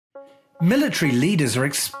Military leaders are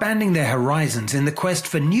expanding their horizons in the quest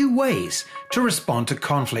for new ways to respond to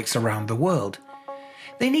conflicts around the world.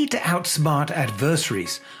 They need to outsmart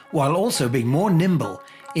adversaries while also being more nimble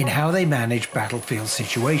in how they manage battlefield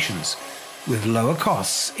situations, with lower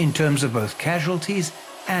costs in terms of both casualties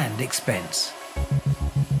and expense.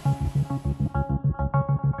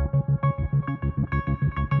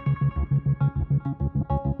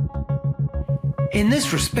 In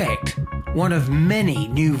this respect, one of many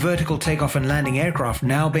new vertical takeoff and landing aircraft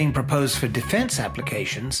now being proposed for defense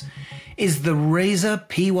applications is the Razor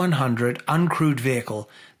P100 uncrewed vehicle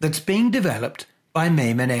that's being developed by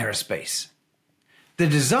Mayman Aerospace. The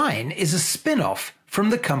design is a spin-off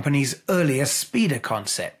from the company's earlier speeder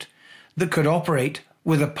concept that could operate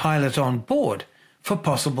with a pilot on board for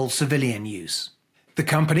possible civilian use. The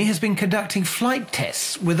company has been conducting flight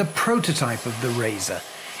tests with a prototype of the Razor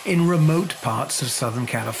in remote parts of Southern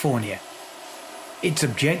California. Its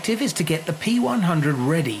objective is to get the P100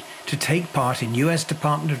 ready to take part in US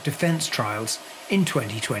Department of Defense trials in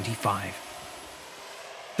 2025.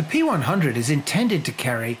 The P100 is intended to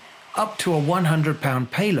carry up to a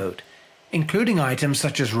 100-pound payload, including items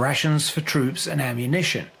such as rations for troops and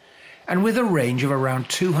ammunition, and with a range of around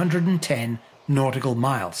 210 nautical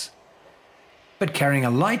miles. But carrying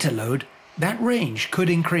a lighter load, that range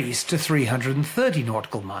could increase to 330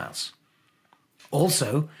 nautical miles.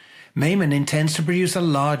 Also, Mayman intends to produce a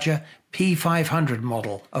larger P500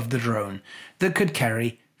 model of the drone that could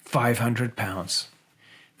carry 500 pounds.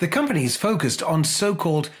 The company is focused on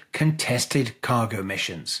so-called contested cargo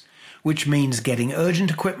missions, which means getting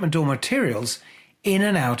urgent equipment or materials in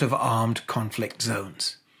and out of armed conflict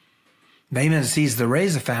zones. Mayman sees the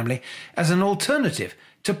Razor family as an alternative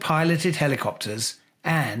to piloted helicopters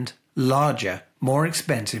and larger, more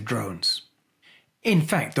expensive drones. In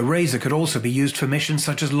fact, the Razor could also be used for missions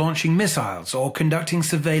such as launching missiles or conducting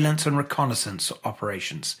surveillance and reconnaissance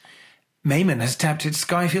operations. Mayman has tapped its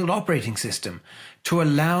Skyfield operating system to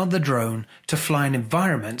allow the drone to fly in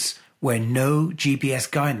environments where no GPS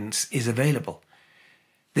guidance is available.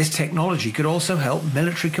 This technology could also help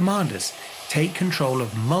military commanders take control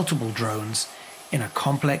of multiple drones in a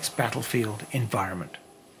complex battlefield environment.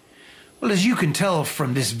 Well, as you can tell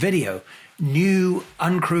from this video, new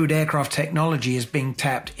uncrewed aircraft technology is being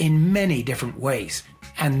tapped in many different ways,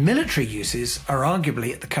 and military uses are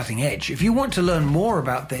arguably at the cutting edge. If you want to learn more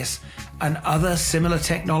about this and other similar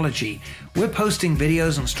technology, we're posting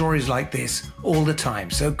videos and stories like this all the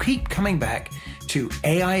time, so keep coming back to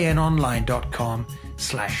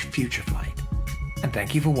ainonline.com/FutureFlight. And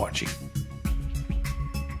thank you for watching.